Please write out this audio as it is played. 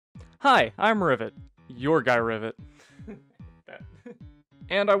Hi, I'm Rivet. Your guy Rivet.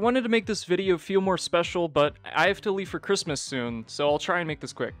 And I wanted to make this video feel more special, but I have to leave for Christmas soon, so I'll try and make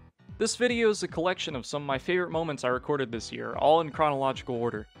this quick. This video is a collection of some of my favorite moments I recorded this year, all in chronological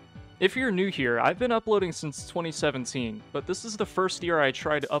order. If you're new here, I've been uploading since 2017, but this is the first year I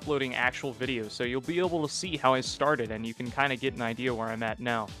tried uploading actual videos, so you'll be able to see how I started and you can kind of get an idea where I'm at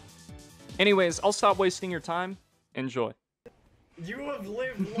now. Anyways, I'll stop wasting your time. Enjoy. You have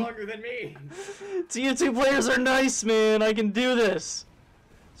lived longer than me! TF2 players are nice, man. I can do this.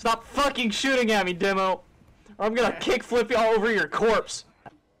 Stop fucking shooting at me, Demo, or I'm gonna kickflip you all over your corpse.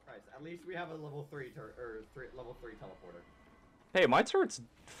 Christ, at least we have a level 3 level 3 teleporter. Hey, my turret's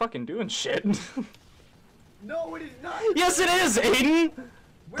fucking doing shit. No, it is not! Yes, it is, Aiden!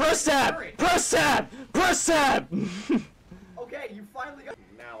 Press tab! Press tab! Press tab! Okay, you finally got—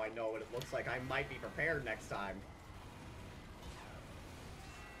 Now I know what it looks like. I might be prepared next time.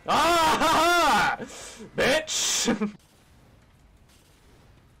 Ah! Bitch!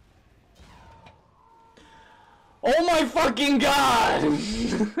 Oh my fucking god!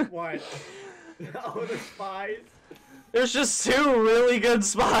 What? Oh, the spies? There's just two really good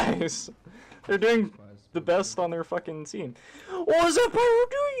spies. They're doing the best on their fucking team. What is that pyro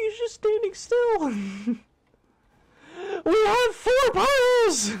doing? He's just standing still. We have 4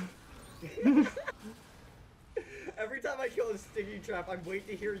 pyros! Every time I kill a sticky trap, I'm waiting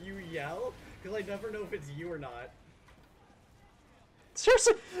to hear you yell, because I never know if it's you or not.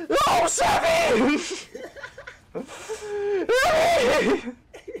 Seriously? No, Savvy!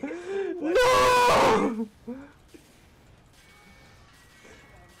 No!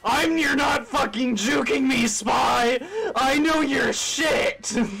 You're not fucking juking me, spy! I know your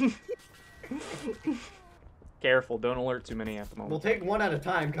shit! Careful, don't alert too many at the moment. We'll take one at a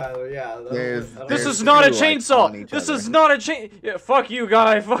time, Kyler, yeah. This is not a chainsaw! This is not a chain— Yeah, fuck you,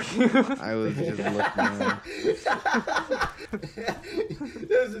 guy, fuck you! I was just looking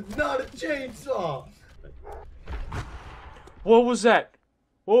This is not a chainsaw! What was that?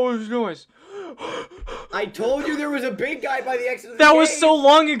 What was the noise? I told you there was a big guy by the exit of the That cave. was so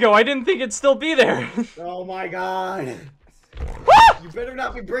long ago, I didn't think it'd still be there. Oh my god. You better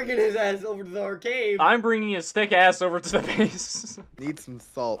not be bringing his ass over to the arcade. I'm bringing his thick ass over to the base. Need some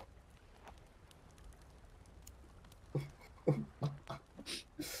salt.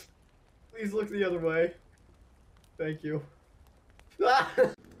 Please look the other way. Thank you.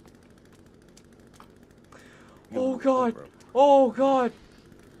 Oh god. Oh god.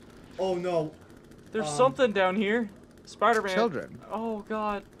 Oh no. There's something down here. Spider-Man. Children. Oh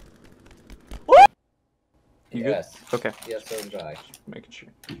god. You Yes. good? Okay. Yes, so did I. Making sure.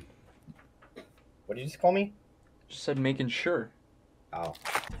 What did you just call me? Just said making sure. Oh.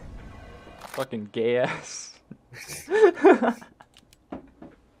 Fucking gay ass.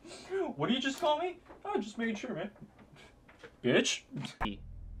 What do you just call me? Oh, just making sure, man. Bitch.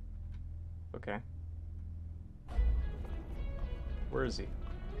 Okay. Where is he?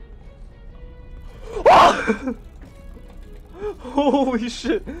 Ah! Holy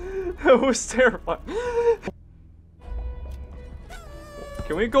shit. That was terrifying.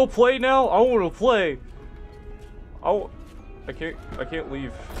 Can we go play now? I want to play. I can't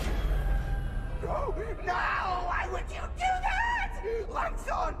leave. No! Why would you do that? Lights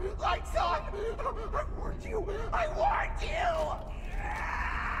on! Lights on! I warned you! I warned you!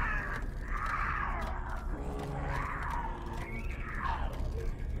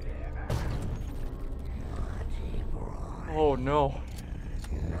 Oh no.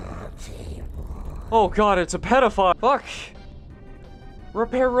 Oh god, it's a pedophile. Fuck.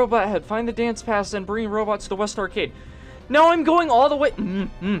 Repair robot head. Find the dance pass and bring robot to the West Arcade. No, I'm going all the way.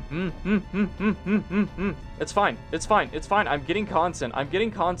 It's fine. It's fine. It's fine. I'm getting content. I'm getting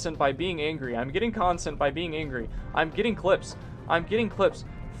content by being angry. I'm getting content by being angry. I'm getting clips. I'm getting clips.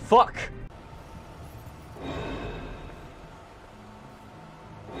 Fuck.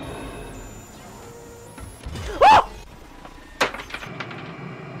 Ah!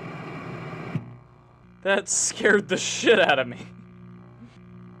 That scared the shit out of me.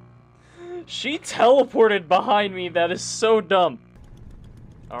 She teleported behind me. That is so dumb.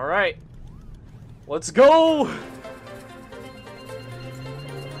 Alright. Let's go!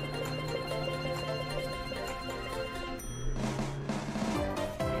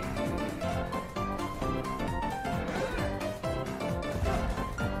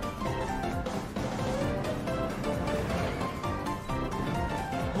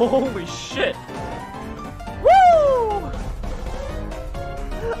 Holy shit! Woo!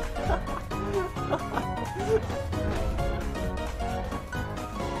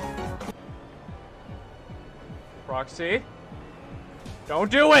 Roxy?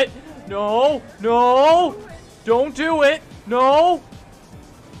 Don't do it! No! No! Don't do it! No!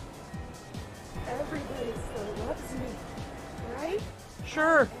 Everybody still loves me, right?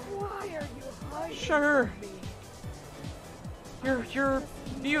 Sure. Why are you hiding Sure. from me? You're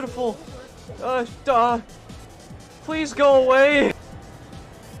beautiful. Please go away.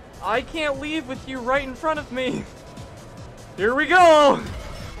 I can't leave with you right in front of me. Here we go.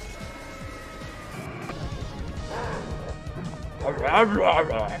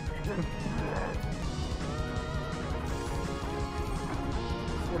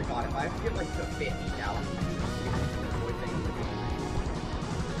 45. If I have to get like to 50 now.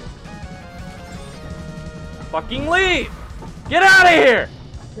 Fucking leave. Get out of here.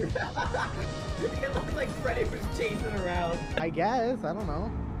 It looks like Freddy was chasing around. I guess. I don't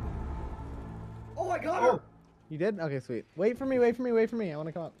know. Oh, I got her! You did? Okay, sweet. Wait for me. Wait for me. Wait for me. I want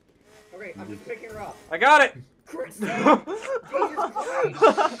to come up. Okay, I'm just picking her up. I got it. Chris, Jesus Christ!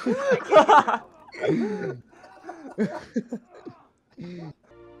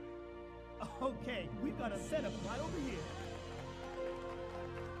 Okay, we've got a setup right over here.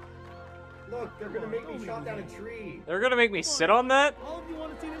 Look, they're gonna make me chop down a tree. They're gonna make me sit on that? All of you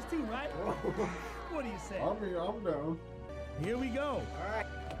want to see this too, right? What do you say? I'm down. Here we go. Alright.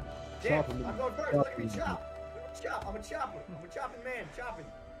 Damn, I'm going first. Look at me chop. Chop. I'm a chopper. I'm a chopping man. Chopping.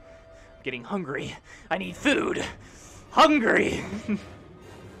 Getting hungry. I need food. Hungry.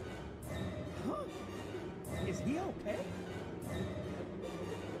 Huh? Is he okay?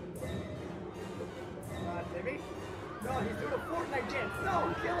 Timmy? No, he's doing a Fortnite dance.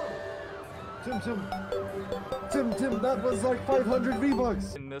 No, kill him. Tim, that was like 500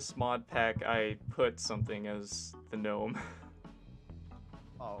 V-Bucks. In this mod pack, I put something as the gnome.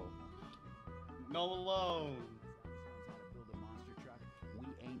 Oh. No alone. We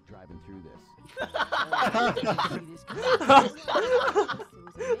ain't driving through this.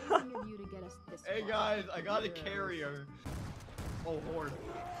 Hey guys, I got a carrier. Oh Lord.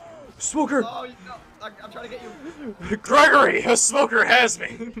 Smoker! Oh no, I'm trying to get you. Gregory, a smoker has me.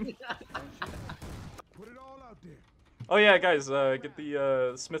 Put it all out there. Oh yeah, guys, get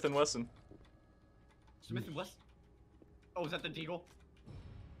the Smith & Wesson. Smith and West. Oh, is that the Deagle?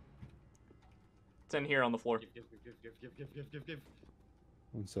 It's in here on the floor. Give.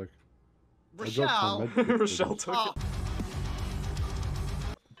 One sec. Rochelle. Rochelle took Oh,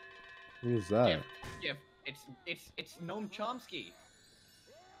 Who's that? give. It's Noam Chomsky.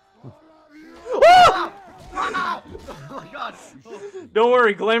 Ah! Oh my God. Oh. Don't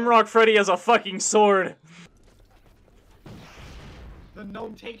worry, Glamrock Freddy has a fucking sword. The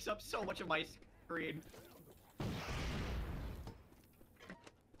gnome takes up so much of my screen.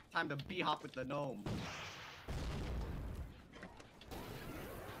 Time to b-hop with the gnome.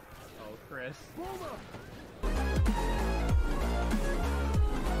 Oh, Chris.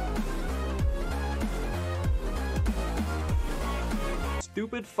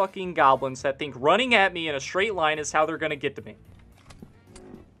 Stupid fucking goblins that think running at me in a straight line is how they're gonna get to me.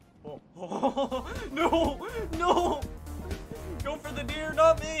 Oh, no! No! Go for the deer,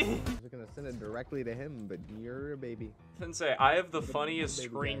 not me! I was gonna send it directly to him, but you're a baby. Sensei, I have the funniest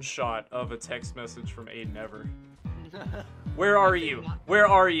screenshot of a text message from Aiden ever. Where are you? Where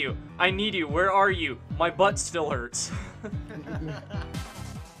are you? I need you. Where are you? My butt still hurts.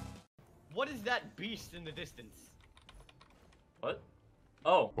 What is that beast in the distance? What?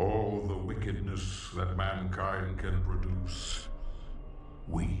 Oh. All the wickedness that mankind can produce,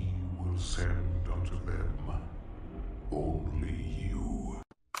 we will send unto them. Only you.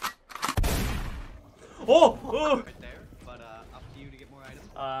 Oh! Oh! Right there, but up to you to get more items.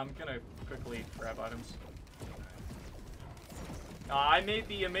 I'm gonna quickly grab items. I may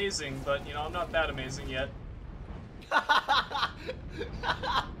be amazing, but, you know, I'm not that amazing yet.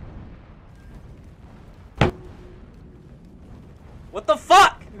 What the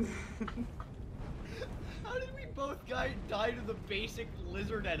fuck? How did we both die to the basic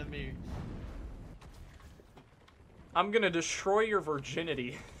lizard enemy? I'm gonna destroy your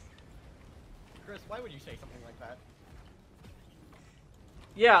virginity. Chris, why would you say something like that?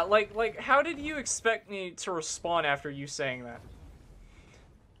 Yeah, like, how did you expect me to respond after you saying that?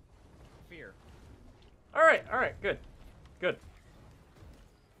 Fear. Alright, good. Good.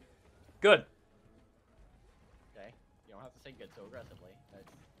 Good. Okay, you don't have to say good so aggressively. That's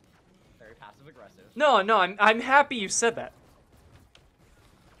very passive aggressive. No, I'm happy you said that.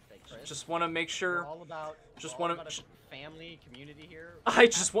 Okay, Chris, Just want to make we're sure. all about, Just we're all wanna- about a family community here. I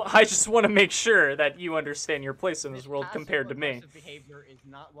just want to make sure that you understand your place in this world compared to me. Passive-aggressive behavior is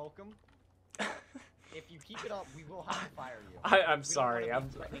not welcome. If you keep it up, we will have to fire you. I'm We don't sorry. wanna be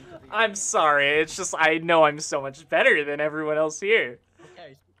threatening to the I'm sorry. It's just I know I'm so much better than everyone else here.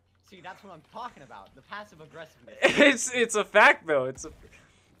 Okay, See, that's what I'm talking about. The passive aggressiveness. It's a fact though. It's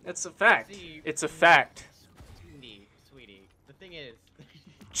a fact. See, It's a fact. Sweetie. The thing is.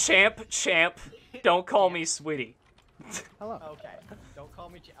 Champ. Don't call me sweetie. Hello. Okay. Don't call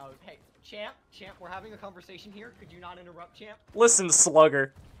me. Oh, hey, Champ. We're having a conversation here. Could you not interrupt, Champ? Listen,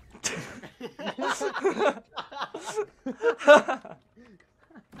 slugger.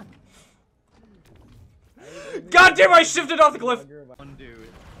 God damn! I shifted off the cliff. One dude.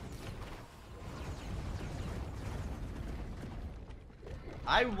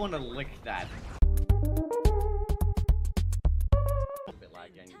 I want to lick that. A bit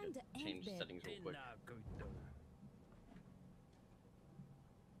laggy. I need to change settings real quick.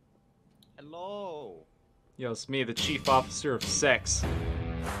 Hello. Yo, it's me, the chief officer of sex.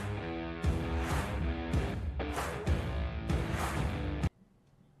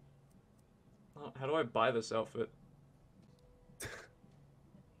 Oh, how do I buy this outfit?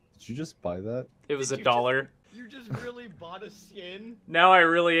 Did you just buy that? It was $1. You just really bought a skin? Now I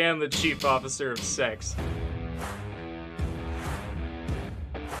really am the chief officer of sex.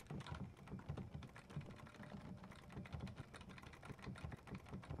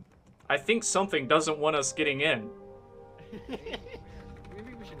 I think something doesn't want us getting in.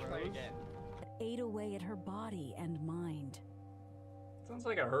 Maybe we should try again. Ate away at her body and mind. Sounds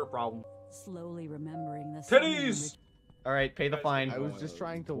like a her problem. Slowly remembering the Titties! Alright, pay the fine. I was just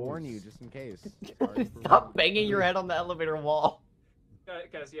trying to warn you, just in case. Stop banging your head on the elevator wall.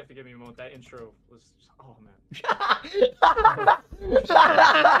 Guys, you have to give me a moment. That intro was... Oh, man.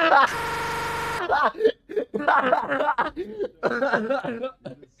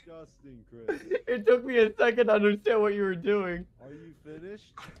 Disgusting, Chris. It took me a second to understand what you were doing. Are you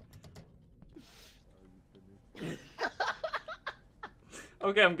finished?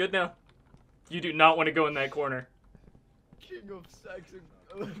 Okay, I'm good now. You do not want to go in that corner. King of sex and...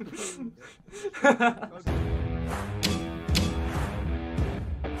 Other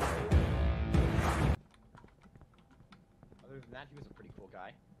than that, he was a pretty cool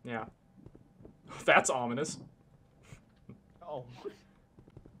guy. Yeah. That's ominous. Oh.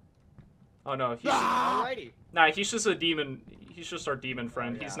 Oh no, he's... Alrighty. Nah, he's just a demon. He's just our demon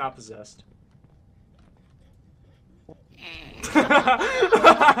friend. Oh, yeah. He's not possessed.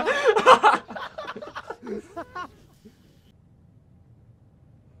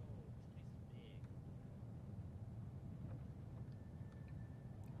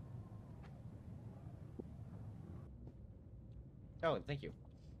 Oh, thank you.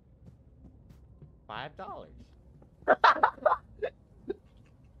 $5.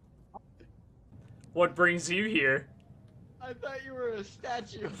 What brings you here? I thought you were a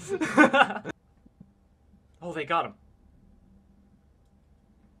statue. Oh, they got him.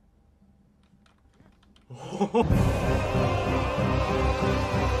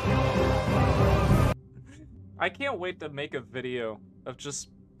 I can't wait to make a video of just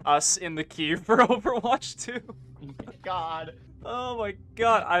us in the queue for Overwatch 2. God. Oh my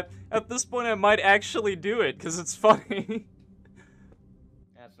god, at this point I might actually do it, because it's funny.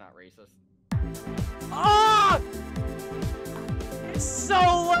 That's not racist. Ah! It's so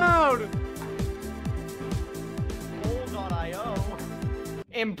loud! Hole.io.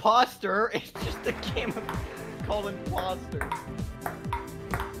 Imposter. It's just a game called Imposter.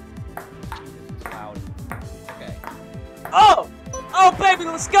 It's loud. Okay. Oh! Oh baby,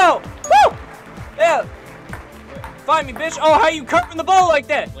 let's go! Woo! Yeah! Find me, bitch! Oh, how you curving the ball like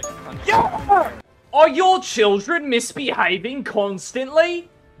that? Yeah! Are your children misbehaving constantly?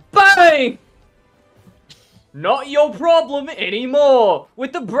 Bang! Not your problem anymore!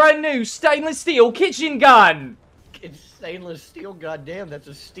 With the brand new stainless steel kitchen gun! It's stainless steel, goddamn, that's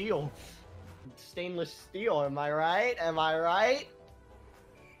a steel. Stainless steel, am I right? Am I right?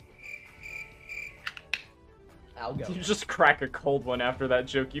 I'll go. You just crack a cold one after that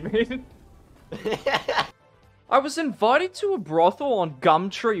joke you made. I was invited to a brothel on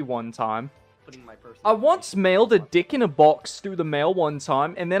Gumtree one time. I once mailed a dick in a box through the mail one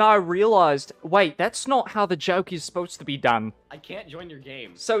time, and then I realized, wait, that's not how the joke is supposed to be done. I can't join your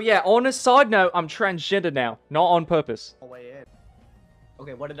game. So yeah, on a side note, I'm transgender now, not on purpose. Way in.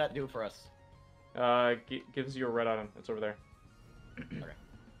 Okay, what did that do for us? Gives you a red item. It's over there. Okay.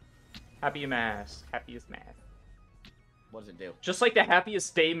 Happy mask. Happiest mask. What does it do? Just like the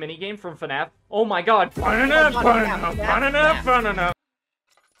happiest day minigame from FNAF. Oh my god.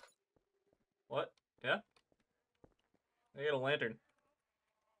 What? Yeah? I got a lantern.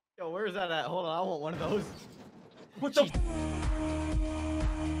 Yo, where is that at? Hold on, I want one of those. What the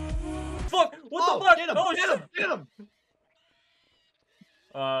fuck? What the fuck? Get him! Oh, Get him! Get him!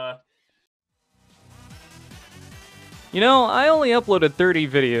 You know, I only uploaded 30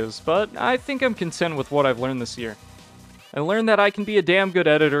 videos, but I think I'm content with what I've learned this year. I learned that I can be a damn good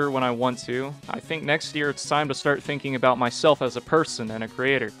editor when I want to. I think next year it's time to start thinking about myself as a person and a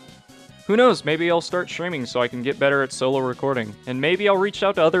creator. Who knows, maybe I'll start streaming so I can get better at solo recording, and maybe I'll reach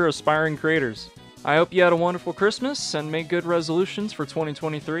out to other aspiring creators. I hope you had a wonderful Christmas and make good resolutions for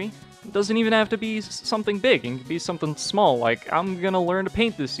 2023. It doesn't even have to be something big, it can be something small, like I'm gonna learn to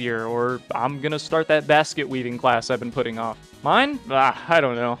paint this year, or I'm gonna start that basket weaving class I've been putting off. Mine? I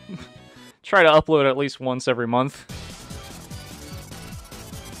don't know. Try to upload at least once every month.